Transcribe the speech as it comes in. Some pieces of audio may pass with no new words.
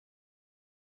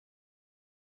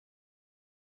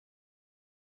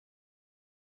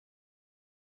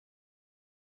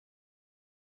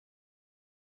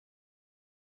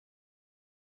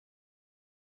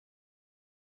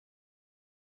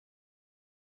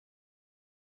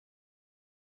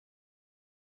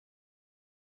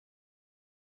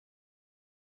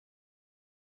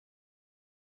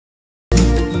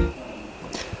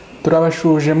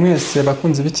Turabashuje mwese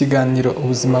bakunzi b'ikiganiro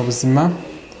ubuzima buzima.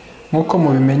 Nkuko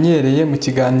mubimenyereye mu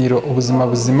kiganiro ubuzima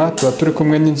buzima tuba turi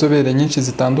kumwe n'inzobere nyinshi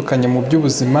zitandukanye mu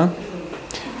by'ubuzima.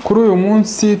 Kuri uyu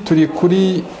munsi turi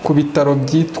ku bitaro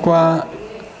byitwa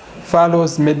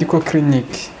Faros Medical Clinic.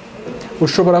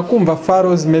 Ushobora kumva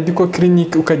Faros Medical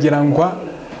Clinic ukagira ngo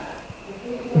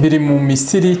biri mu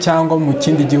Misiri cyangwa mu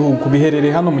kindi gihugu.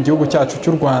 Biherereye hano mu gihugu cyacu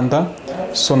cy'u Rwanda,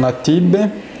 Sonatibe.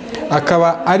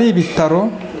 Akaba ari ibitaro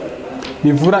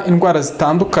bivura indwara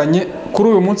zitandukanye. Kuri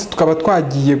uyu munsi tukaba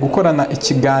twagiye gukorana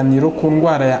ikiganiro ku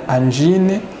ndwara ya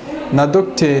Angine na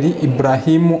Dr.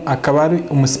 Ibrahimu, akaba ari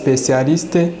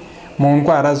umuspecialiste mu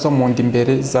ndwara zo mu nda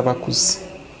imbere z'abakuze.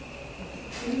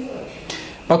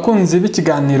 Bakunzi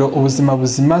b'ikiganiro ubuzima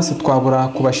buzima, twabura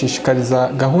kubashishikariza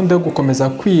gahunda yo gukomeza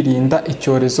kwirinda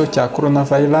icyorezo cya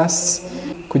coronavirus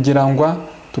kugira ngo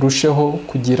turusheho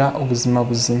kugira ubuzima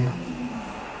buzima.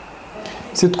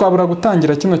 Twabura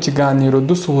gutangira kino kiganiro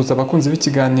dusuhuza abakunzi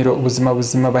b'ikiganiro ubuzima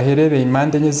buzima baherereye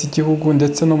impande enye z'igihugu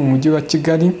ndetse no mu mujyi wa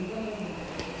Kigali.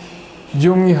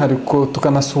 By'umwihariko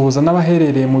tukanasuhuza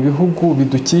n'abaherereye mu bihugu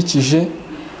bidukikije,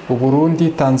 u Burundi,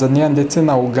 Tanzania ndetse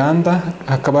na Uganda.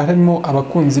 Hakaba harimo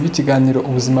abakunzi b'ikiganiro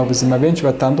ubuzima buzima benshi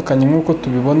batandukanye nk'uko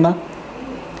tubibona.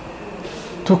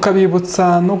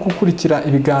 Tukabibutsa no gukurikira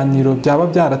ibiganiro byaba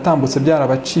byaratambutse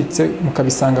byarabacitse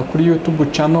mukabisanga kuri YouTube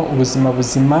channel ubuzima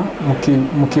buzima,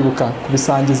 mukibuka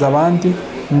kubisangiza abandi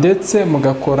ndetse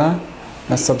mugakora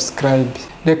na subscribe.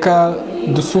 Reka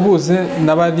dusuhuze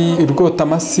n'abari irwota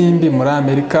amasimbi muri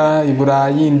Amerika, i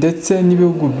Burayi ndetse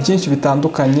n'ibihugu byinshi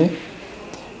bitandukanye.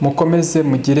 Mukomeze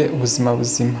mugire ubuzima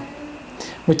buzima.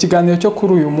 Mu kiganiro cyo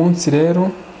kuri uyu munsi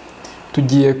rero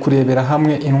tugiye kurebera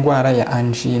hamwe indwara ya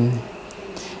Angine.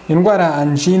 Indwara ya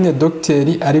Angine Dr.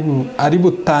 ari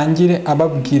butangire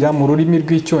ababwira mu rurimi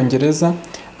rw'Icyongereza,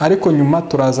 ariko nyuma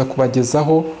turaza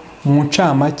kubagezaho mu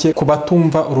ncamake ku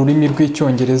batumva ururimi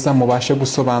rw'Icyongereza mubashe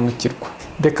gusobanukirwa.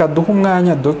 Reka duhe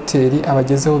umwanya Dr.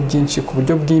 abagezeho byinshi ku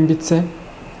buryo bwimbitse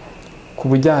ku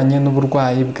bijyanye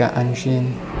n'uburwayi bwa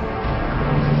Angine.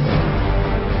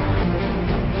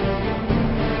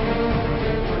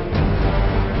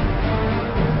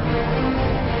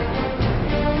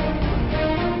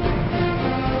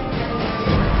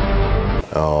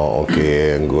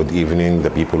 Okay, good evening, the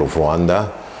people of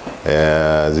Rwanda.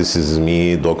 This is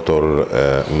me, Dr.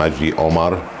 Majdi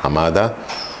Omar Hamada.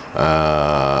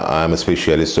 I'm a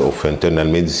specialist of internal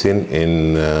medicine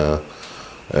in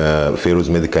Faros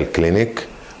Medical Clinic.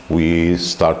 We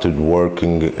started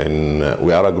working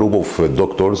we are a group of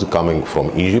doctors coming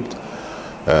from Egypt.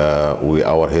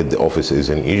 Our head office is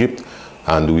in Egypt,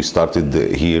 and we started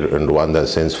here in Rwanda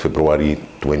since February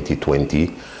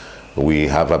 2020. We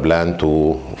have a plan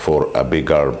for a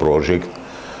bigger project,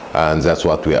 and that's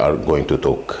what we are going to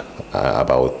talk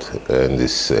about in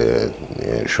this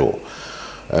show.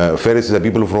 First, the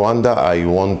people of Rwanda, I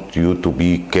want you to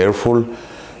be careful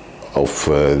of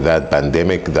that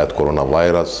pandemic, that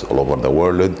coronavirus all over the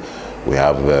world. We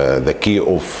have the key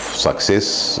of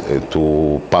success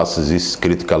to pass this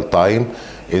critical time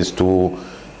is to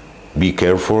be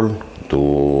careful,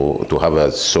 to have a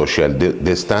social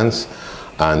distance,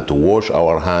 and to wash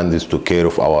our hands, to care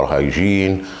of our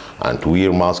hygiene, and to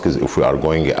wear masks if we are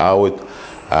going out,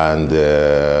 and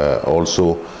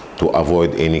also to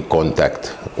avoid any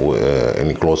contact,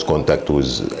 any close contact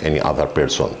with any other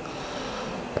person.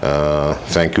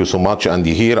 Thank you so much. And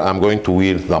here I'm going to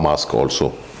wear the mask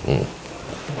also.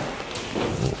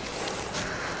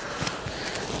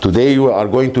 Today we are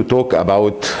going to talk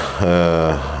about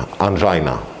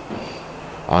angina.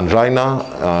 Angina,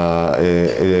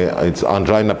 it's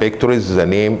angina pectoris. The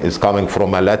name is coming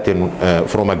from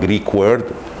a Greek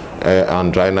word.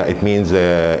 Angina, it means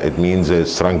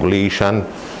strangulation,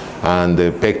 and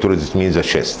pectoris, it means a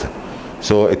chest.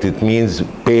 So it means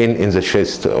pain in the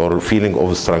chest or feeling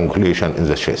of strangulation in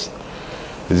the chest.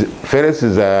 First,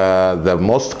 the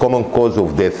most common cause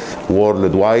of death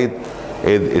worldwide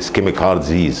is ischemic heart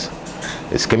disease.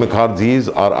 Ischemic heart disease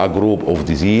are a group of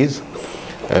disease.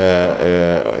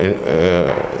 The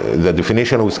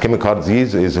definition of ischemic heart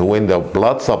disease is when the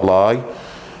blood supply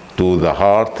to the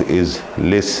heart is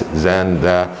less than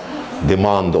the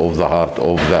demand of the heart,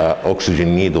 of the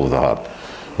oxygen need of the heart.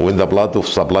 When the blood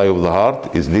supply of the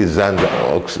heart is less than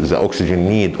the oxygen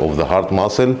need of the heart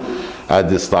muscle, at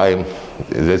this time,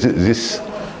 this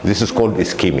is called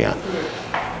ischemia.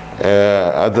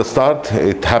 At the start,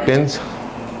 it happens.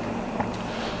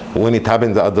 When it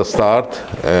happens at the start,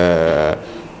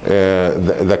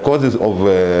 the causes of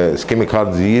ischemic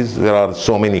heart disease, there are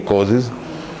so many causes.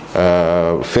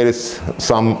 First,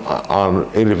 some are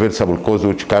irreversible causes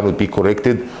which cannot be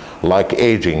corrected. like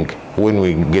aging. When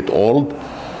we get old,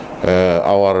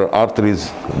 our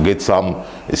arteries get some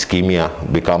ischemia,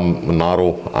 become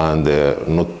narrow and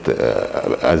not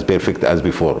as perfect as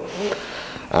before.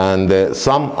 And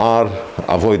some are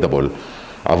avoidable.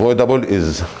 Avoidable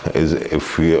is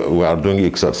if we are doing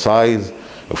exercise,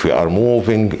 if we are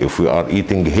moving, if we are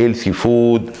eating healthy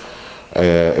food,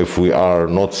 if we are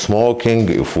not smoking,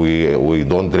 if we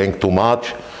don't drink too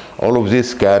much. All of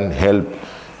this can help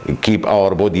keep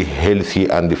our body healthy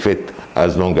and fit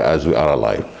as long as we are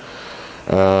alive.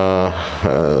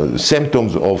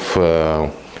 Symptoms of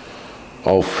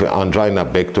angina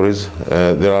pectoris,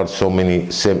 there are so many.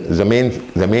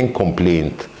 The main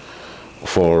complaint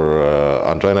for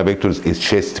angina pectoris is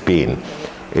chest pain.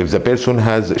 If the person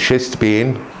has chest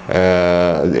pain,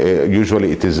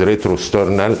 usually it is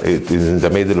retrosternal, it is in the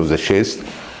middle of the chest.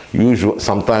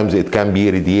 Sometimes it can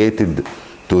be radiated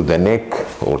to the neck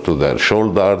or to the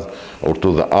shoulders or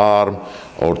to the arm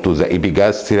or to the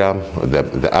epigastrium,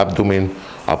 the abdomen,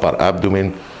 upper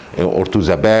abdomen, or to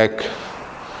the back.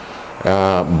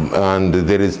 And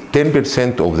there is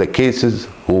 10% of the cases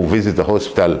who visit the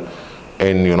hospital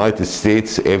in the United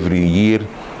States every year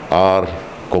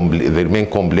their main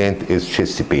complaint is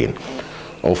chest pain.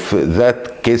 Of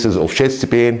that cases of chest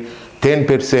pain,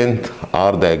 10%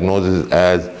 are diagnosed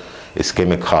as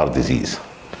ischemic heart disease.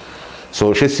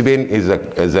 So chest pain is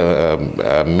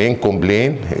a main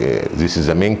complaint. This is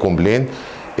a main complaint.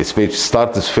 It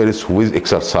starts first with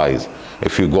exercise.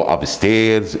 If you go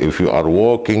upstairs, if you are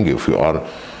walking, if you are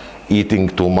eating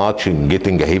too much and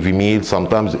getting a heavy meal,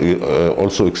 sometimes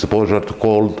also exposure to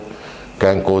cold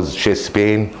can cause chest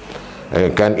pain,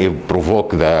 can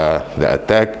provoke the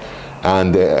attack.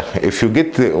 And if you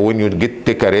when you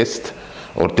take a rest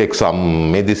or take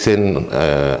some medicine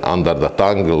under the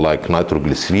tongue like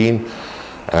nitroglycerin,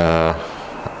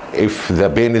 if the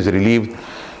pain is relieved,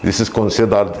 this is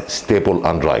considered stable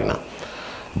angina.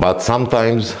 But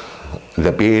sometimes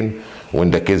the pain, when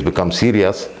the case becomes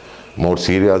serious, more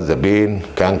serious, the pain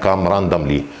can come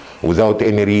randomly, without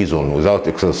any reason, without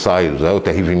exercise, without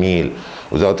a heavy meal,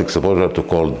 without exposure to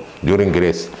cold, during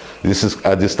rest.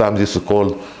 At this time, this is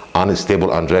called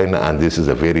unstable angina, and this is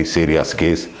a very serious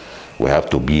case. We have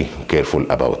to be careful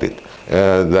about it.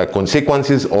 The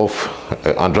consequences of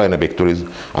angina pectoris.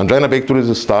 Angina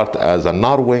pectoris start as a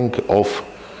narrowing of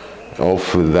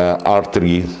the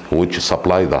arteries which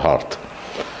supply the heart.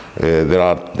 There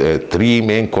are three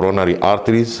main coronary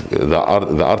arteries. The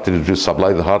arteries which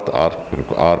supply the heart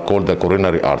are called the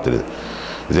coronary arteries.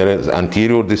 There is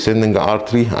anterior descending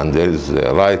artery, and there is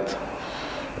right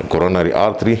coronary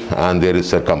artery, and there is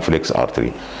circumflex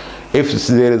artery. If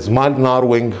there is mild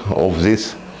narrowing of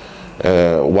this,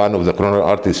 one of the coronary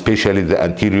arteries, especially the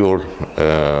anterior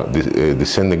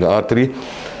descending artery,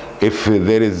 if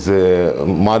there is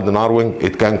mild narrowing,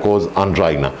 it can cause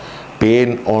angina,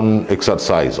 pain on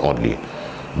exercise only.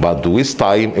 But with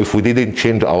time, if we didn't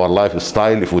change our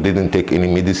lifestyle, if we didn't take any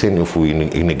medicine, if we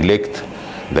neglect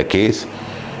the case,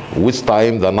 with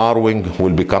time the narrowing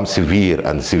will become severe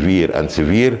and severe and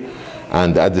severe,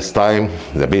 and at this time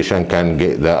the patient can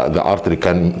get the artery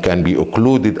can be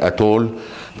occluded at all,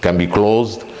 can be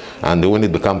closed, and when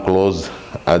it becomes closed,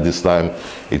 at this time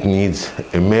it needs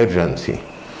emergent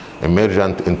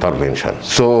intervention.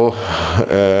 So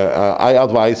I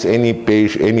advise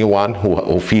anyone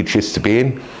who feels chest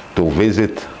pain to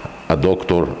visit a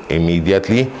doctor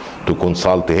immediately, to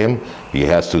consult him. He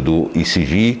has to do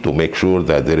ECG to make sure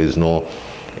that there is no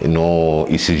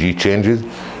ECG changes,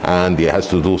 and he has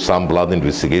to do some blood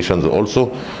investigations also,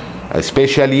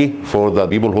 especially for the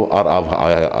people who are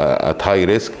at high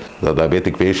risk, the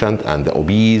diabetic patient and the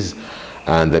obese,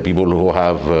 and the people who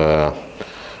have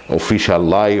official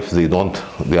life. They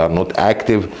are not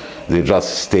active, they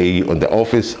just stay in the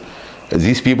office.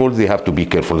 These people, they have to be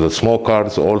careful. The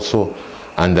smokers also,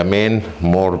 and the men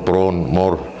more prone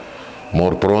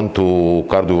to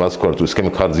cardiovascular, to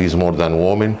ischemic heart disease more than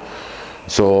women.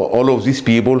 So all of these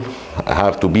people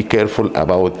have to be careful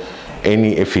about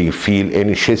if he feel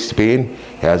any chest pain,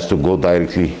 he has to go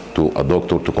directly to a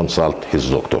doctor to consult his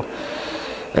doctor.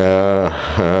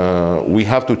 We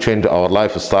have to change our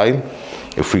lifestyle.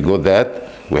 If we got that,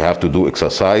 we have to do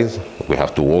exercise. We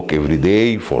have to walk every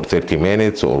day for 30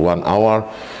 minutes or 1 hour.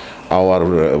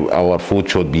 Our food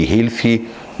should be healthy.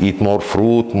 Eat more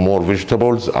fruit, more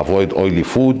vegetables, avoid oily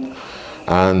food.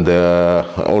 And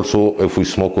also, if we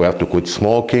smoke, we have to quit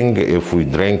smoking. If we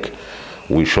drink,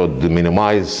 we should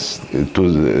minimize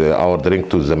our drink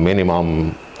to the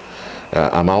minimum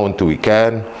amount we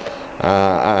can.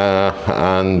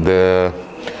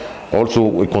 Also,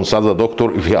 we consult the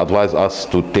doctor if he advises us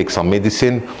to take some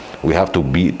medicine. we have to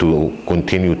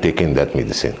continue taking that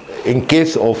medicine. In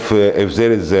case of if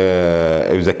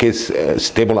the case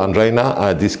stable angina,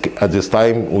 at this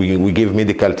time we give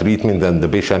medical treatment and the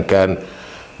patient can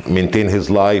maintain his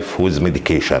life with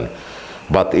medication.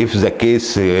 But if the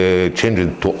case changes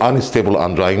to unstable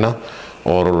angina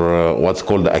or what's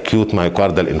called acute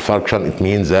myocardial infarction, it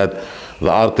means that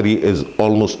the artery is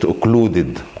almost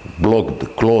occluded,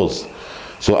 blocked, closed.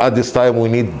 So at this time we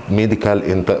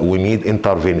need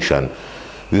intervention.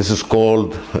 This is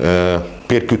called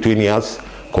percutaneous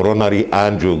coronary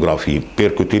angiography,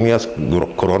 percutaneous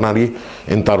coronary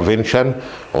intervention,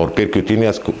 or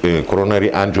percutaneous coronary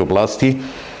angioplasty.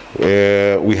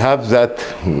 We have that.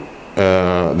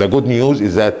 The good news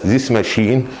is that this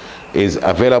machine is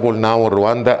available now in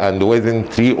Rwanda, and within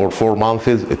 3 or 4 months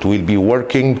it will be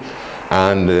working.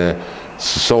 And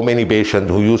so many patients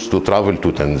who used to travel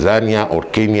to Tanzania or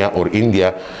Kenya or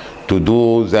India to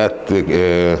do that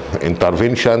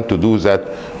intervention, to do that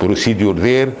procedure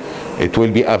there, it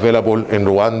will be available in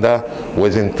Rwanda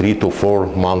within 3 to 4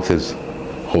 months,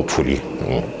 hopefully.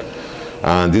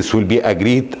 And this will be a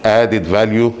great added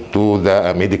value to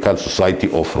the Medical Society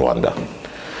of Rwanda.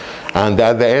 And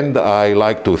at the end, I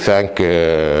like to thank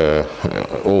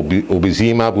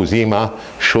BUZIMA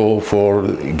show for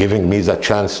giving me the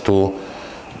chance to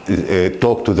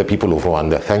talk to the people of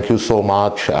Rwanda. Thank you so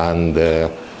much, and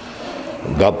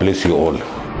God bless you all.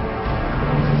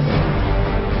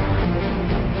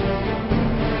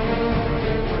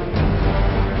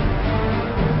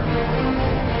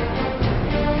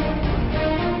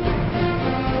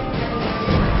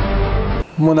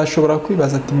 Umuntu ashobora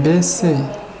kwibaza ati mbese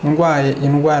ndwaye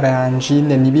indwara ya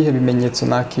angine nibihe bimenyetso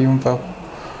nakiyumvaho.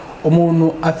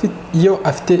 Umuntu iyo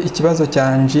afite ikibazo cya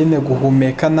angine,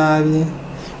 guhumeka nabi,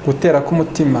 gutera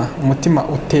k'umutima, umutima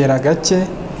utera gake,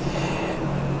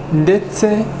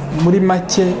 ndetse muri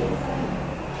make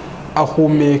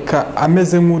ahumeka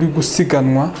ameze nk'uri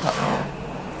gusiganwa.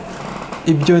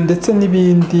 Ibyo ndetse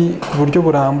n'ibindi ku buryo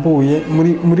burambuye,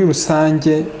 muri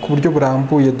rusange ku buryo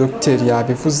burambuye dogiteri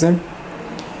yabivuze.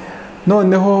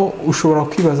 Noneho ushobora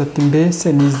kwibaza ati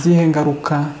mbese ni izihe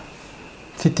ngaruka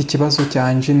mfite ikibazo cya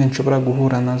angine nshobora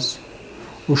guhura nazo.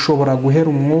 Ushobora guhera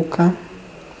umwuka,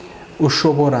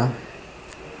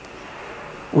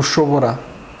 ushobora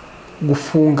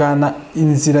gufungana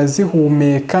inzira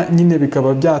zihumeka, nyine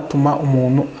bikaba byatuma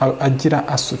umuntu agira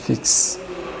asufix.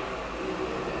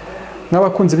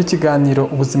 N'abakunzi b'ikiganiro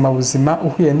ubuzima buzima,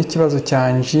 uhuye n'ikibazo cya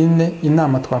angine,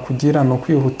 inama twakugira no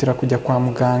kwihutira kujya kwa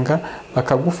muganga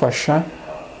bakagufasha,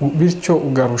 bityo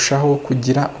ugarushaho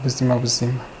kugira ubuzima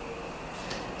buzima.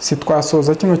 Si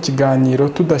twasoza kino kiganiro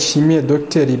tudashimiye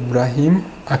Dr. Ibrahim,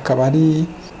 akaba ari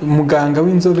umuganga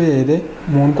w'inzobere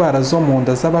mu ndwara zo mu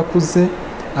nda z'abakuze,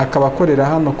 akaba akorera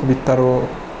hano ku bitaro,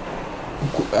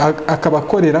 akaba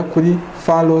akorera kuri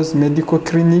Fallows Medical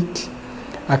Clinic,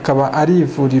 akaba ari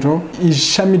ivuriro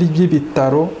ishami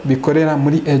ry'ibitaro bikorera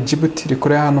muri Egypt,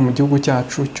 rikorera hano mu gihugu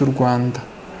cyacu cy'u Rwanda.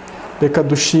 Reka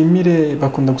dushimire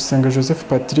Bakunda Gusenga Joseph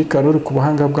Patrick aruri ku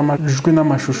buhanga bw'amajwi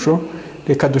n'amashusho.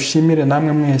 Reka dushimire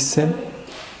namwe mwese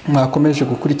mwakomeje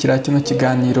gukurikira kino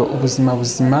kiganiro ubuzima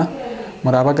buzima.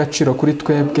 Muri ab'agaciro kuri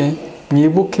twebwe,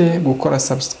 mwibuke gukora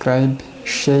subscribe,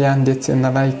 share ndetse na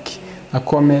like na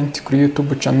comment kuri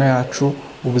YouTube channel yacu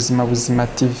Ubuzima Buzima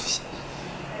TV.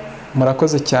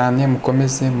 Murakoze cyane,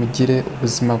 mukomeze mugire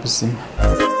ubuzima buzima.